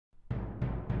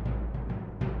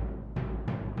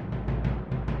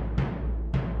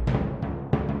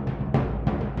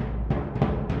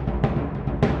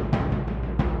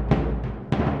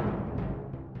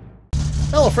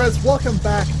Hello friends, welcome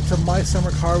back to My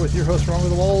Summer Car with your host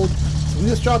RongoTheBold. So we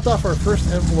just dropped off our first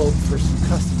envelope for some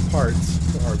custom parts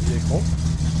for our vehicle,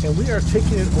 and we are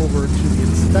taking it over to the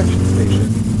inspection station.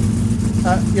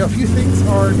 A few things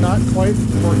are not quite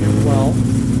working well.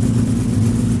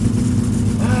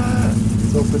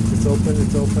 It's open, it's open,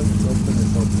 it's open, it's open,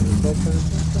 it's open, it's open,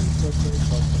 it's open, it's open,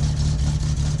 it's open.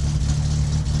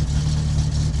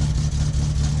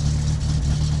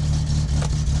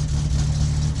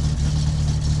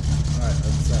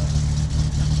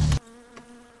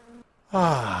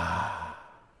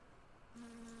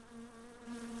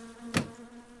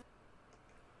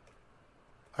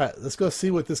 Alright, let's go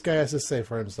see what this guy has to say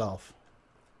for himself.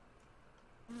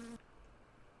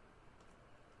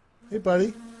 Hey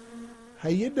buddy, how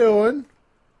you doing?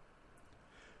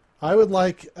 I would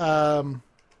like one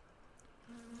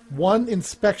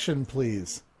inspection,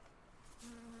 please.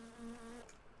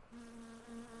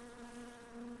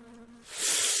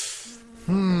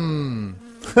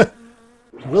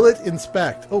 Will it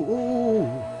inspect? Oh, ooh.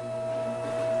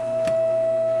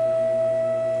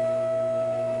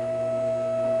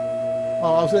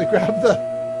 Oh, I was going to grab the...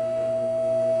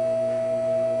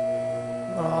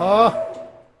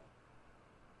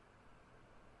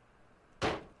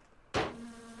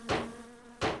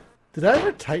 Did I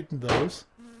ever tighten those?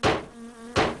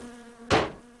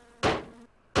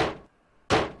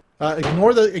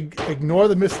 Ignore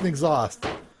the missing exhaust.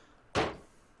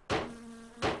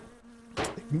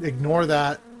 Ignore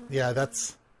that. Yeah,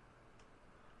 that's...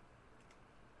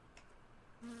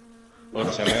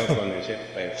 Oot sä melkoinen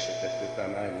seppäys, että tätä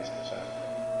naimista saa.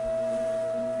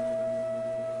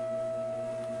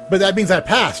 But that means I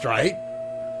passed, right?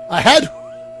 I had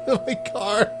my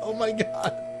car. Oh my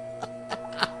god.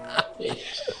 Ei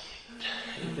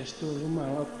tästä tullut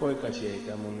jumala poikasi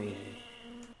eikä munia.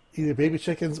 Either baby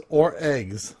chickens or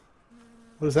eggs.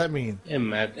 What does that mean? En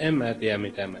mä tiedä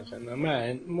mitä mä sanon.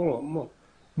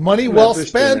 Money well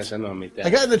spent. I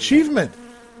got an achievement.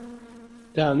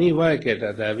 Tää on niin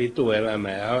vaikeeta tää vitu elämä.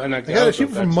 I got an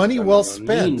achievement for money well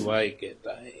spent. Niin vaikeeta.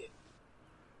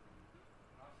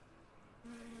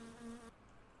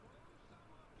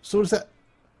 So what is that?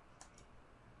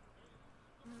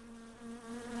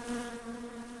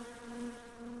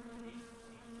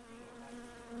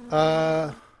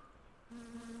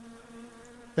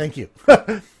 Thank you.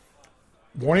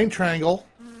 Warning triangle,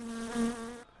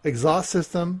 exhaust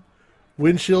system,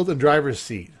 windshield, and driver's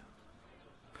seat.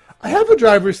 I have a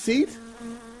driver's seat.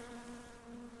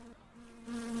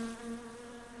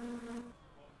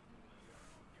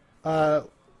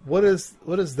 What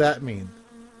does that mean?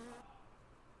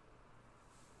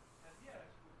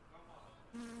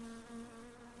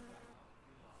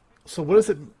 So what does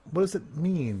it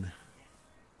mean?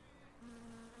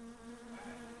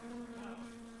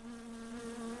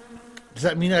 Does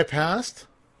that mean I passed?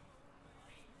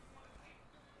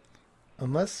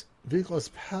 Unless vehicle has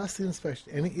passed the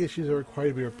inspection, any issues are required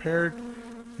to be repaired.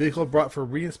 Vehicle brought for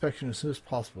re-inspection as soon as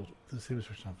possible.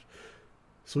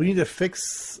 So we need to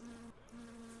fix...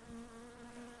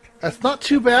 That's not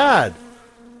too bad.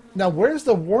 Now, where's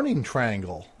the warning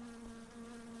triangle?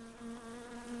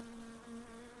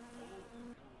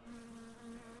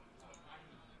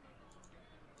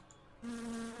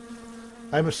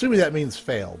 I'm assuming that means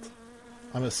failed.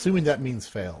 I'm assuming that means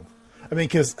failed. I mean,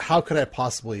 because how could I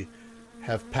possibly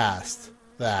have passed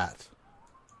that?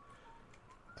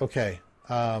 Okay.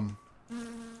 Alright,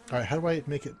 how do I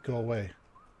make it go away?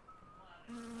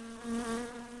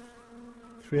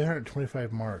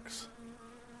 325 marks.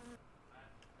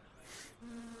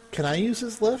 Can I use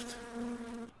this lift?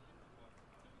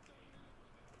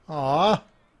 Aw.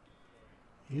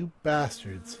 You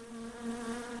bastards.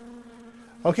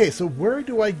 Okay, so where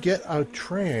do I get a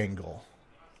triangle?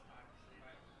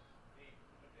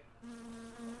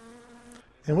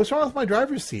 And what's wrong with my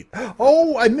driver's seat?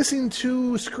 Oh, I'm missing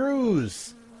 2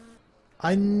 screws.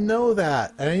 I know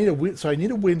that. And I need I need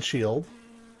a windshield.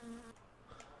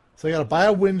 So I gotta buy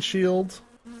a windshield.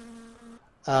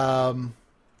 And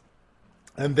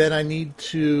then I need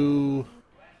to...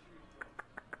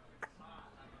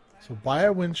 So buy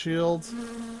a windshield.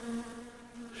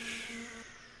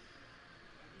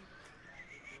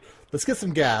 Let's get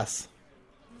some gas.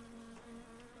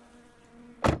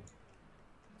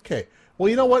 Okay. Well,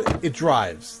 you know what? It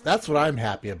drives. That's what I'm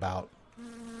happy about.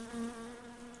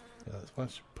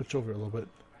 Let's push over a little bit.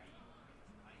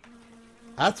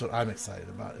 That's what I'm excited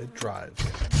about. It drives.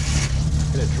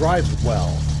 And it drives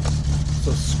well.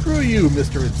 So screw you,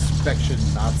 Mr. Inspection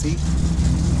Nazi.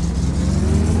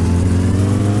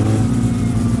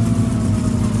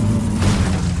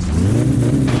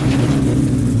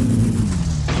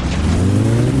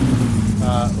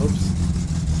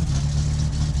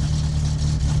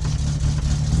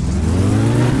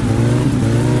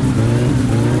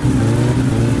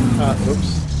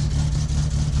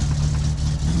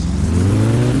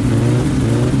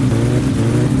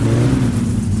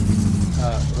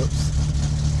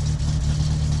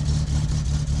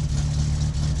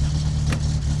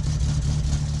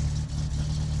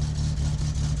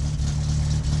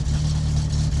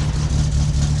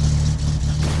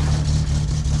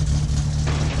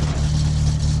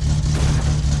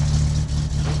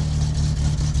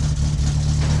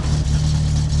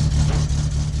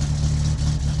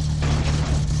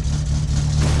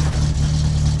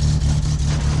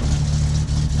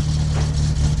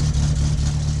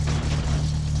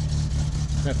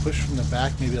 push from the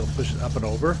back, maybe it'll push it up and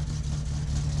over.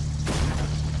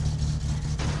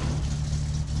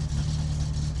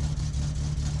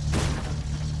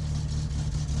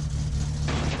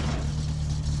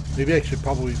 Maybe I should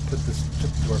probably put this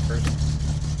shut the door first.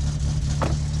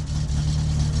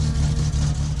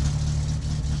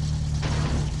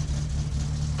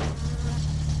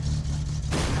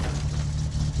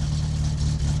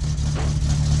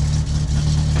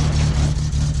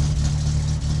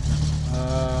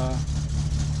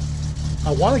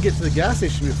 I want to get to the gas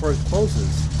station before it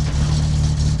closes.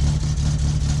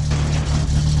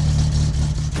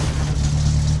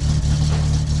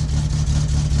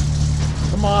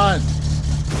 Come on.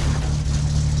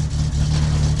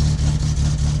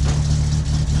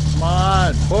 Come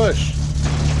on, push.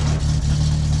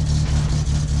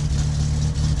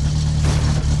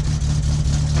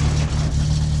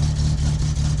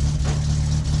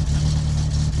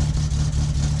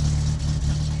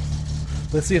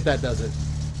 Let's see if that does it.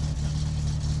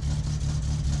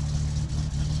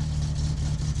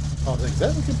 Oh, does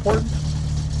that look important?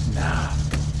 Nah.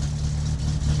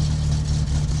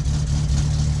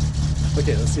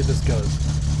 Okay, let's see if this goes.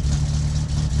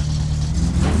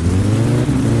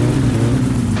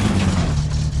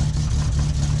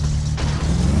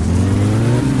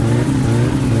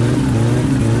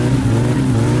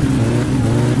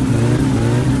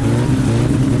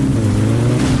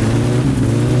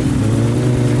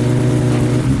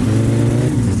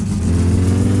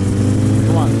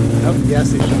 Come on. Nope, the gas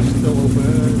station is still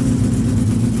open.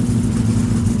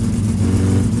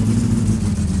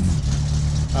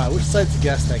 Which side's the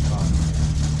gas tank on?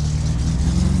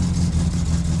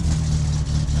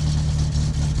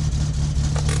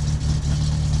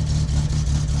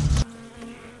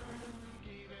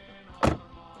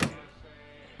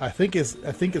 I think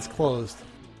it's closed.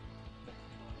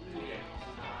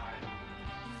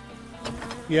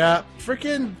 Yeah,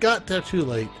 freaking got there too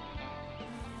late.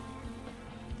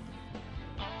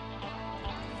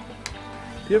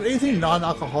 Do you have anything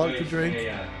non-alcoholic to drink?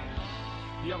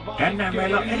 Tänään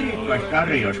meillä on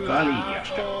erikoistarjous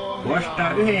kaljasta. Kun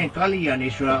ostaa yhden kaljan,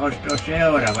 niin sulla ostaa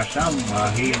seuraava samaa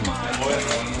hintaa.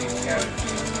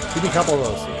 Give me a couple of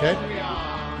those, okay?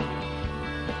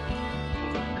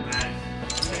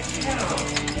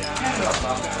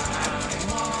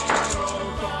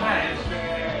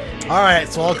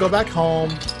 Alright, so I'll go back home.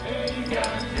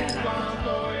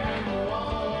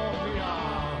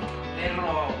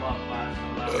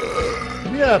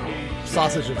 Give me a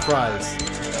sausage and fries.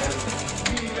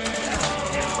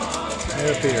 And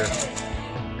a beer.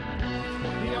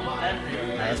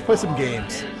 Alright, let's play some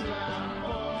games.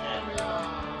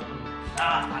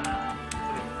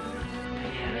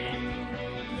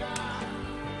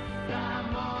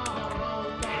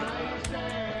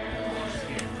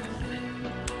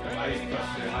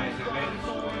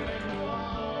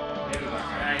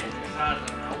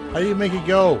 How do you make it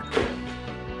go?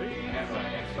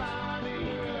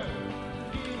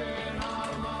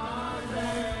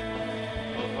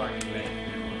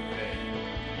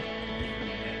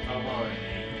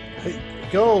 Hey,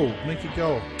 go! Make it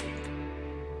go.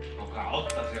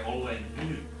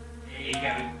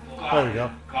 There we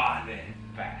go.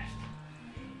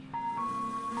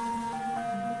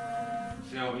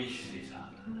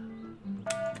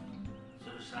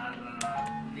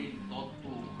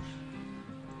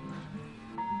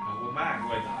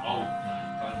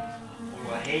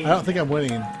 I don't think I'm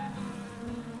winning.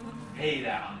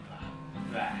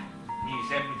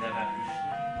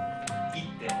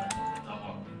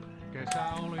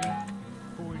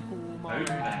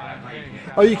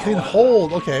 Oh, you can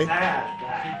hold. Okay.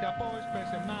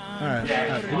 Alright.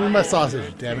 Give me my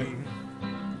sausage, damn it.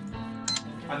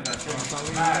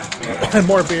 And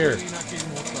more beer.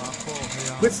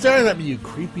 Quit staring at me, you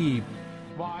creepy.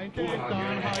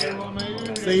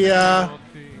 See ya.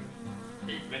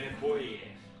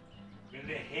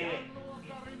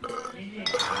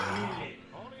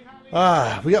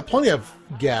 We got plenty of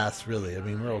gas, really. I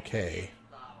mean, we're okay.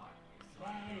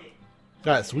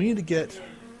 Alright, so we need to get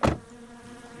the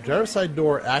driver's side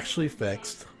door actually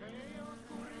fixed.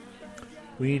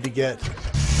 We need to get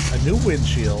a new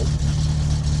windshield.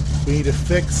 We need to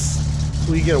fix...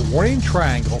 We get a warning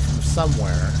triangle from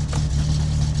somewhere.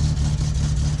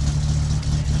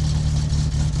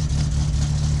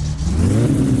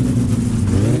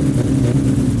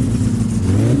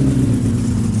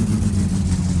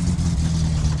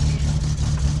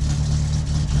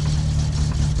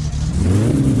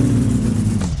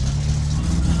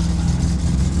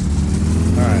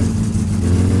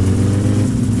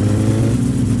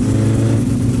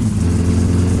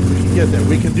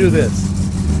 We can do this.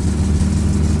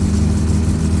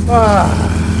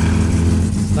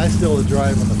 It's nice to be able to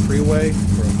drive on the freeway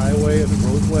or a highway or the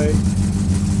roadway.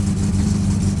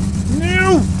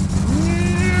 No! No!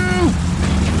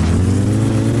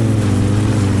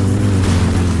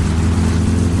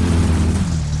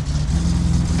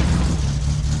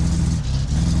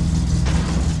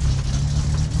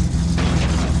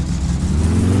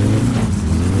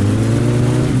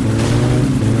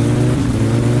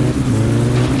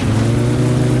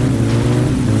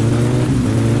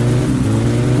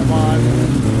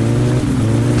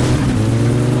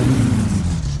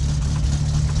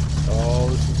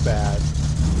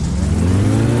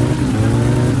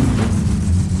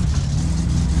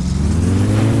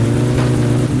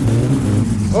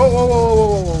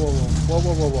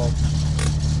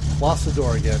 Lost the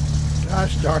door again.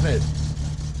 Gosh darn it.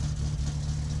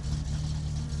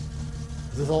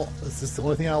 Is this the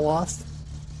only thing I lost?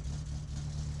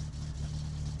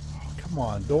 Oh, come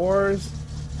on, doors.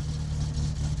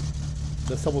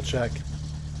 Let's double check.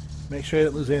 Make sure I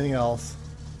didn't lose anything else.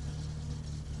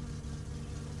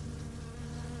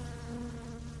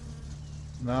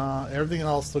 Nah, everything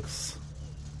else looks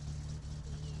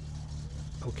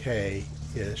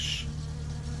okay-ish.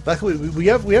 Luckily, we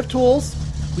have tools.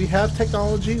 We have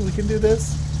technology. We can do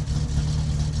this.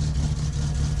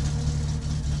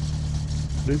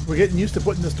 We're getting used to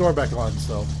putting this door back on,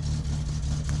 so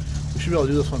we should be able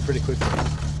to do this one pretty quickly.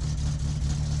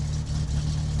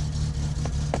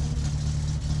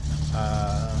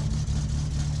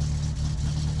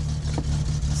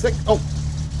 Oh,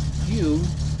 you,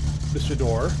 Mr.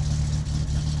 Door,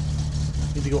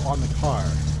 need to go on the car.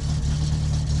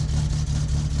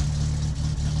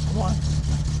 Come on.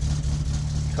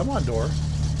 Come on, door.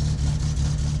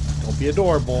 Don't be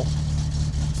adorable.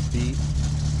 Just be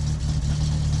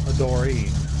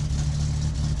adoring.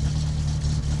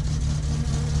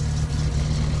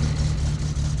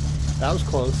 That was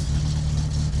close.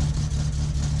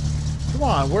 Come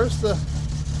on, where's the...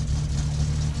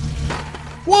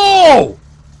 Whoa!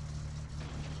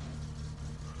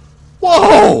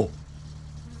 Whoa!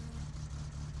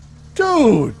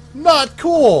 Dude, not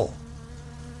cool.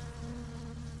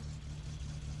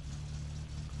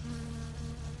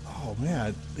 Oh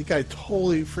man, the guy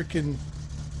totally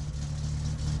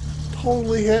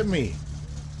hit me.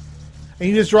 And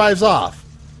he just drives off.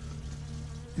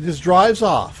 He just drives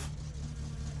off.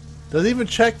 Doesn't even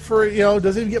check for,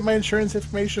 doesn't even get my insurance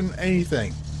information,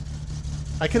 anything.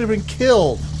 I could have been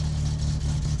killed.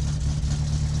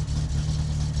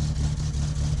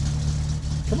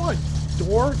 Come on,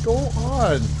 door, go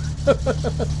on.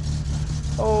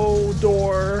 Oh,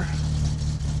 door.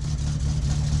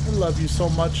 I love you so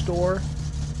much, door.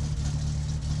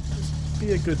 Just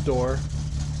be a good door.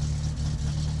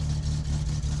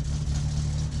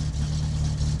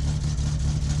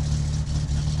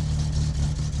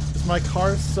 Is my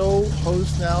car so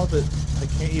hosed now that I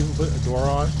can't even put a door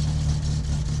on?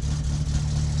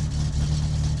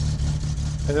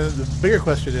 And then the bigger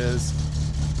question is,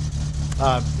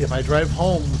 if I drive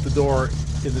home with the door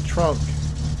in the trunk,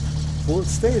 will it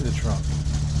stay in the trunk?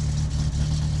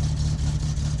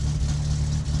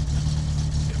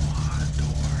 Come on,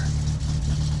 door.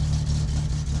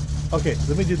 Okay,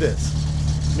 let me do this.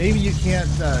 Maybe you can't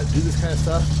do this kind of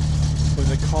stuff when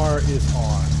the car is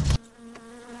on.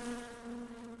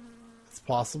 It's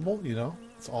possible,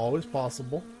 it's always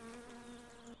possible.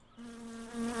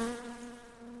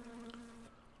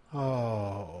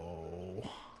 Oh.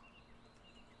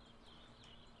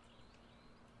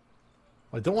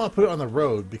 I don't want to put it on the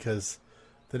road because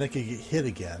then I could get hit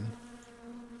again.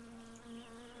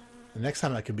 The next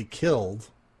time I could be killed.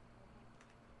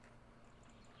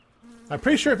 I'm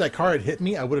pretty sure if that car had hit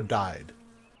me, I would have died.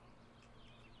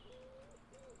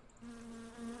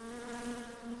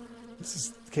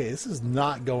 This is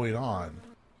not going on.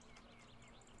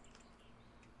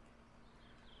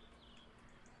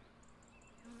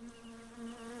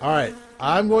 All right,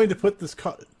 I'm going to put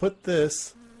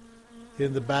this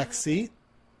in the back seat,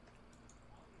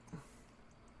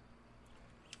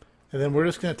 and then we're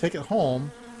just going to take it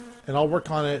home, and I'll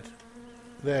work on it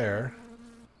there.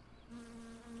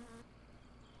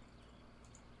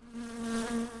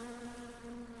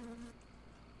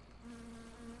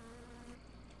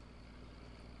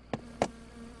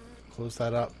 Close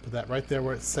that up. Put that right there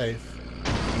where it's safe.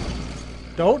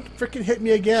 Don't freaking hit me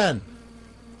again.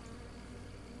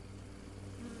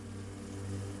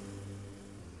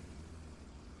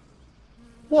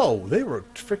 Whoa, they were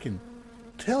freaking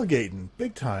tailgating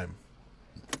big time.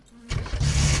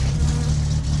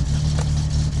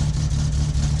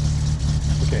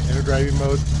 Okay, enter driving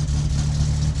mode.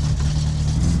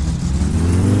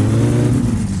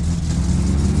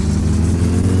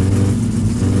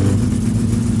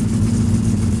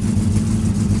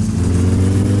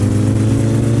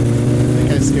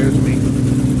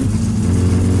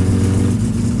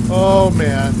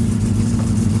 man.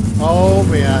 Oh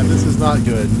man, this is not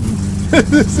good.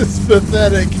 This is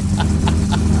pathetic.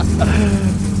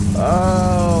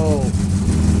 Oh.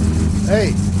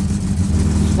 Hey.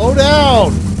 Slow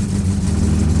down.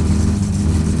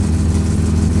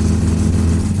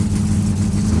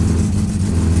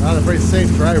 Not a very safe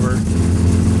driver.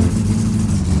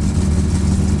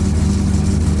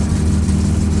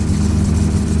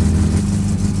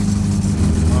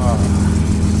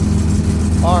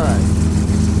 Alright.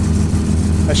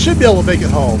 I should be able to make it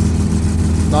home.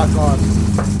 Knock on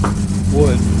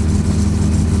wood.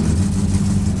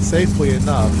 Safely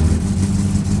enough.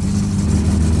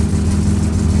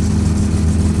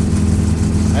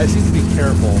 I just need to be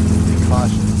careful, be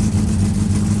cautious.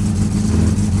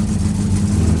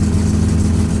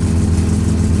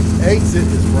 Exit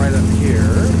is right up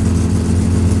here.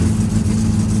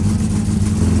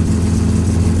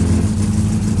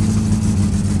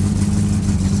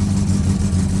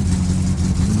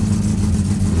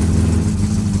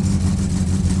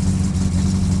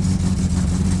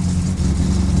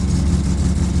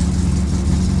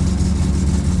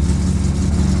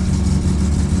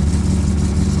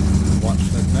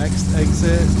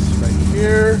 Exit right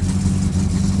here.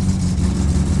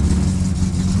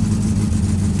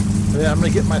 And then I'm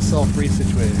going to get myself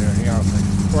resituated here. Hang on a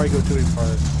second before I go too far.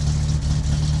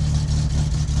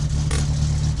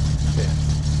 Okay.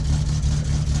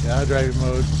 Get out of driving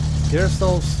mode. Get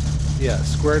ourselves,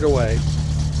 squared away.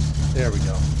 There we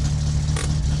go.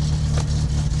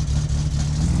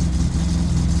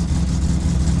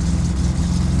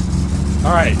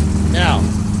 Alright, now.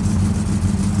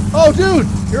 Oh, dude!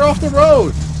 You're off the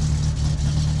road!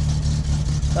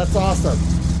 That's awesome.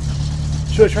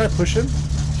 Should I try to push him?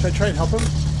 Should I try and help him?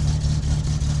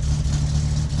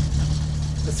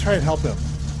 Let's try and help him.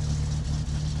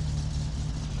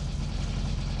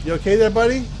 You okay there,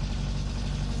 buddy?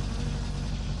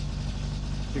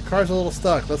 Your car's a little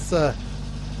stuck. Let's see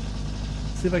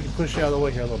if I can push you out of the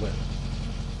way here a little bit.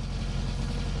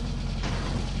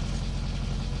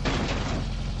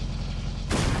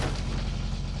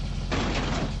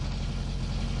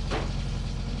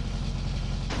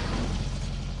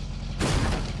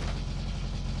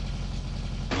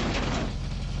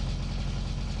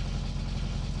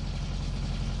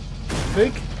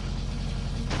 Think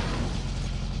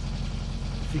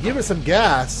if you give it some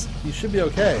gas, you should be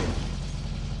okay.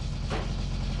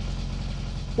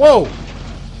 Whoa!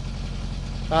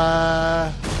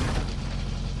 I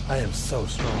am so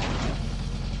strong.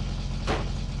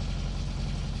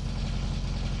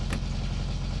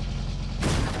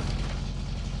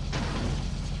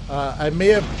 I may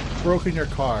have broken your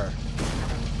car.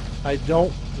 I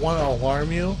don't want to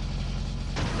alarm you,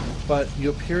 but you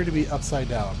appear to be upside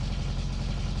down.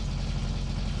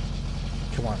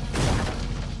 Come on, come on.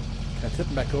 Can I tip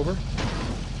him back over?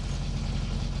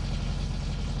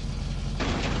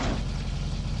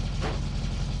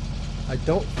 I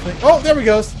don't think... Oh, there he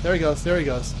goes! There he goes, there he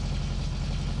goes.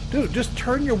 Dude, just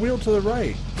turn your wheel to the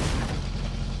right.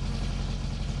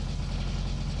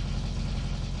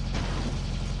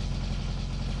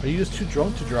 Are you just too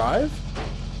drunk to drive?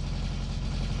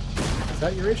 Is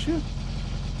that your issue?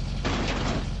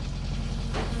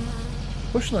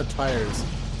 Pushing the tires.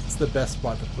 It's the best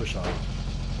spot to push on.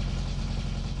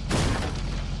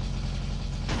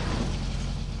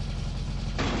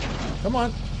 Come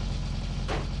on.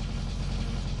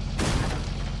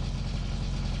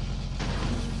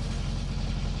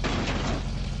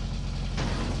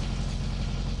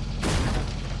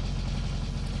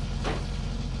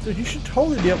 Dude, you should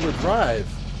totally be able to drive.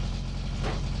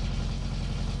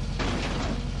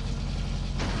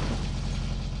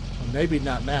 Well, maybe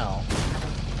not now.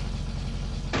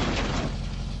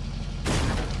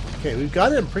 Okay, we've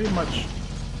got him pretty much.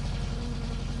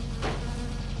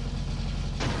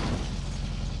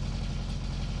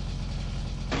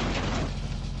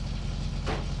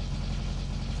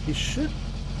 He should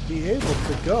be able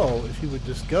to go if he would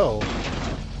just go.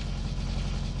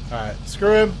 Alright,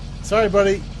 screw him. Sorry,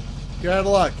 buddy. You're out of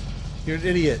luck. You're an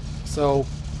idiot. So,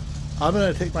 I'm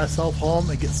going to take myself home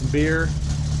and get some beer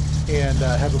and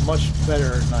have a much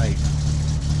better night.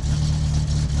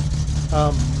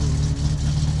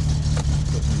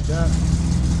 That.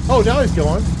 Oh, now he's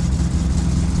going.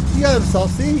 He got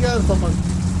himself. See, he got himself on.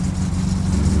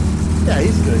 Yeah,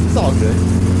 he's good. He's all good.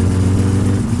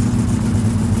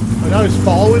 Oh, now he's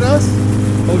following us?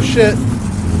 Oh, shit.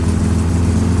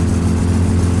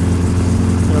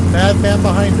 And a madman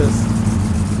behind us.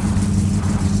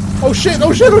 Oh, shit.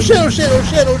 Oh, shit. Oh, shit. Oh, shit. Oh,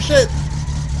 shit. Oh, shit.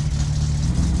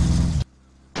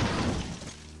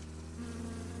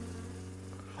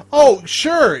 Oh,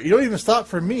 sure. You don't even stop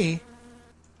for me.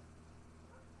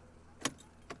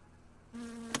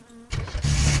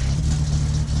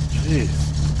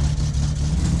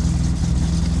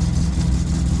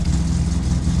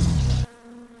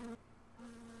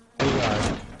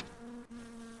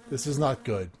 This is not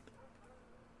good.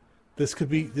 This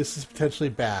is potentially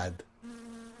bad.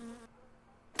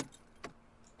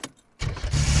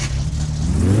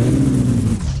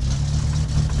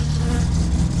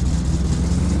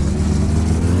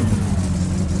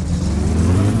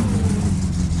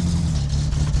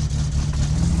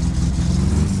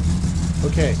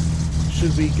 Okay,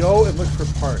 should we go and look for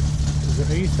parts? Is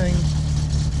there anything?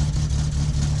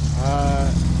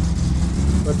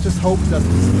 Let's just hope that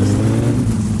this.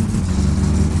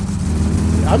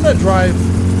 I'm gonna drive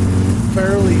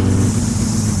fairly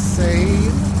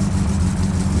sane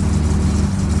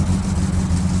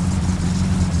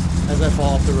as I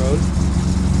fall off the road.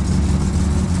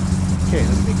 Okay,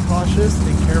 let's be cautious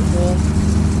and careful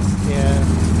and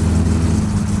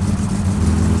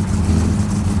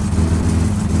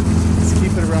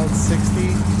keep it around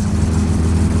 60.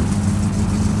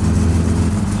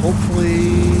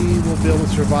 Hopefully we'll be able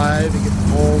to survive and get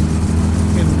home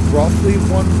in roughly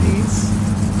one piece.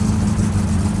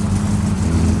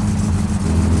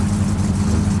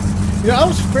 You know, I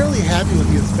was fairly happy with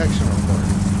the inspection report.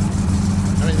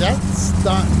 I mean, that's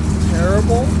not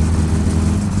terrible.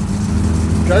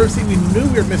 Driver seat, we knew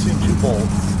we were missing 2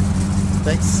 bolts.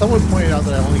 Thanks, someone pointed out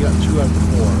that I only got 2 out of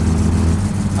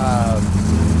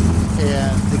 4.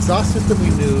 And exhaust system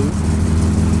we knew.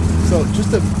 So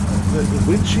just the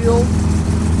windshield,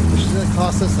 which is going to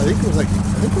cost us, I think it was like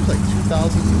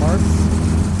 2,000 marks,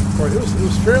 or it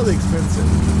was fairly expensive.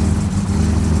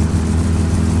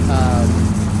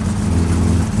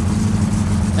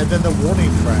 And then the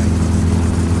warning track.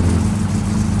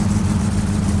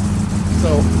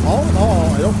 So all in all,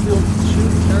 I don't feel too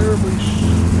terribly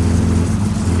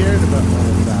scared about all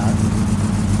of that.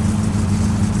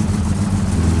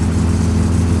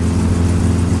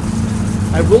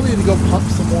 I will need to go pump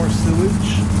some more sewage.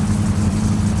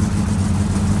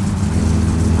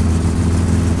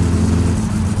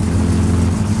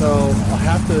 So I'll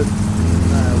have to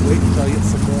wait until I get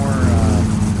some more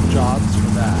jobs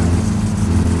for that.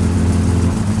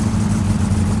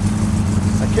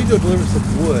 I could go deliver some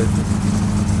wood.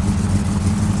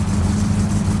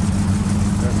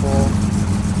 Careful.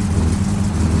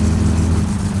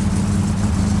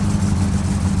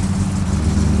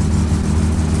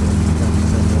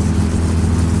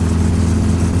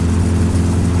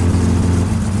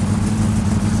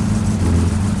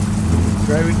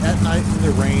 Driving at night in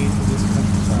the rain in this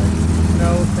countryside.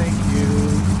 No, thank you.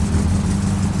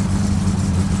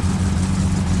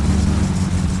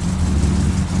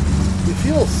 It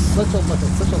feels such a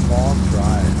long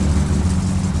drive.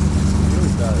 It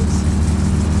really does.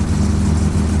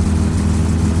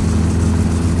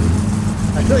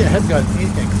 I feel like I haven't gotten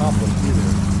anything accomplished either.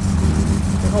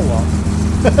 Oh well.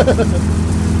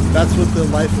 That's what the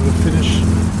life of a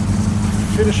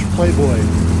Finnish playboy.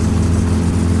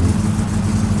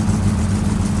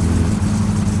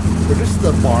 We're just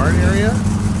the barn area.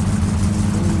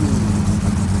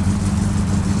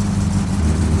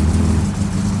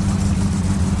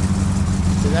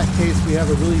 In that case, we have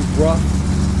a really rough,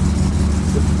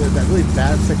 that really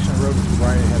bad section of road is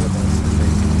right ahead of us, I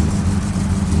think.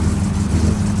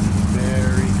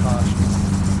 Very cautious.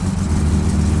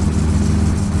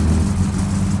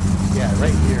 Yeah,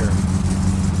 right here.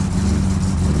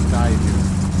 Die here.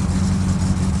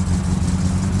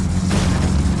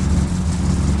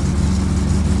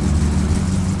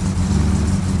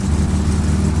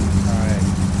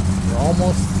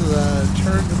 Almost to the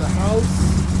turn to the house.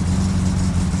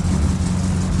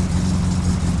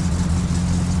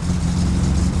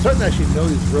 I'm starting to actually know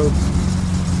these roads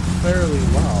fairly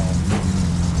well.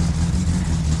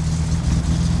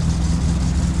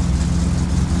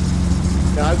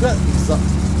 Now I've got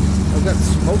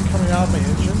smoke coming out of my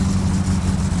engine.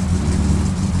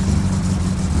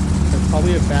 That's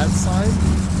probably a bad sign.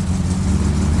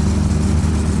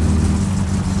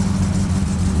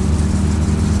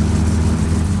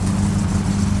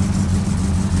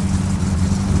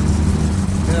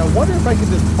 I wonder if I could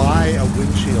just buy a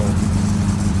windshield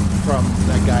from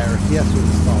that guy, or he has to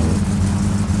install it.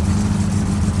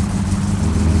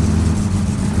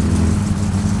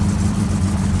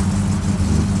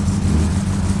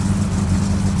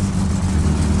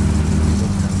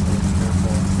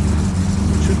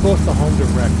 We're too close to home to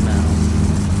wreck now.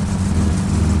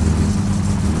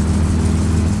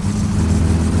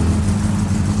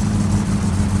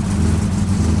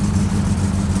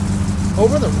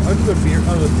 Under the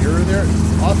mirror there,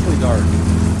 it's awfully dark.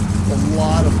 It's a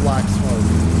lot of black smoke.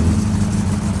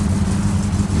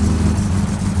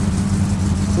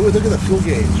 Ooh, look at the fuel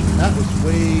gauge. That was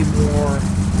way more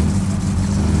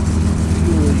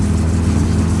fuel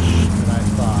usage than I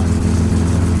thought it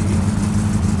would be.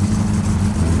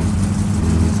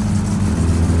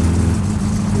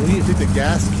 the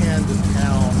gas cans in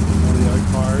town with one of the other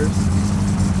cars.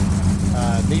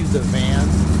 Maybe the van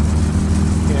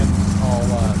can all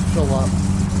fill up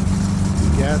the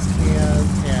gas can,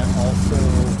 and also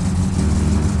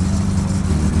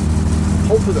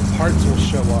hopefully the parts will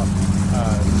show up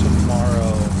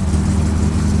tomorrow.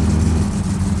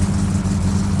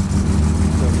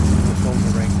 So the phone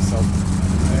will ring. So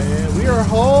and we are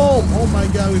home. Oh my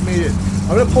God, we made it.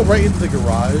 I'm gonna pull right into the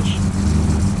garage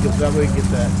because that way get get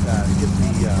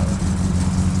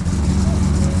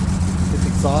the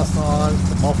exhaust on,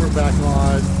 the muffler back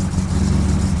on.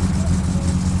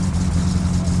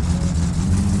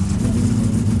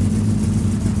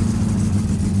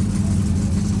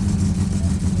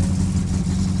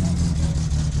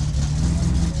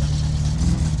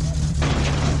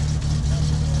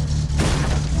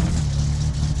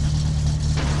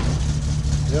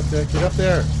 Get up there, get up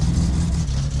there.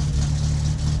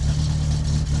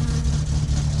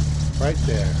 Right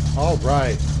there. All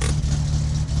right.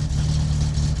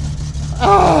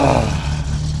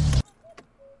 Ah!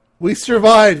 We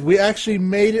survived. We actually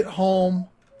made it home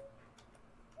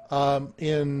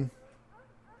in,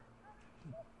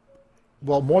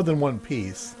 well, more than one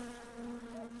piece.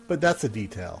 But that's a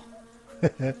detail.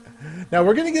 Now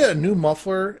we're going to get a new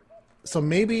muffler, so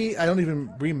maybe I don't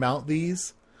even remount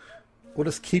these. We'll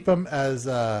just keep them as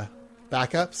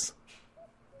backups.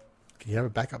 Can you have a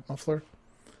backup muffler?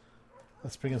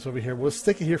 Let's bring this over here. We'll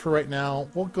stick it here for right now.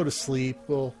 We'll go to sleep.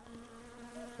 We'll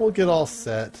get all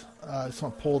set. I just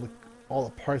want to pull all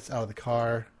the parts out of the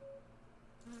car.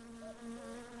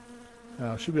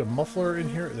 Should be a muffler in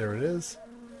here. There it is.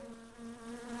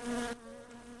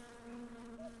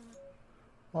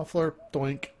 Muffler,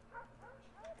 doink.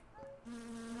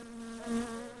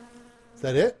 Is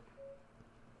that it?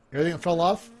 Everything fell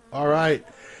off? All right.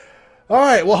 All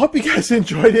right. Well, I hope you guys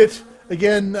enjoyed it.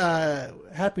 Again,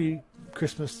 happy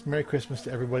Christmas. Merry Christmas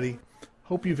to everybody.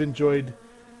 Hope you've enjoyed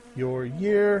your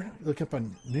year. Look up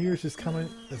on New Year's is coming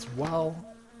as well.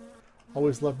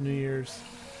 Always love New Year's.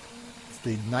 It's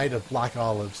the night of black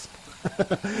olives. All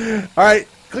right.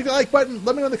 Click the like button.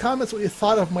 Let me know in the comments what you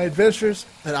thought of my adventures,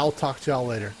 and I'll talk to y'all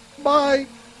later. Bye.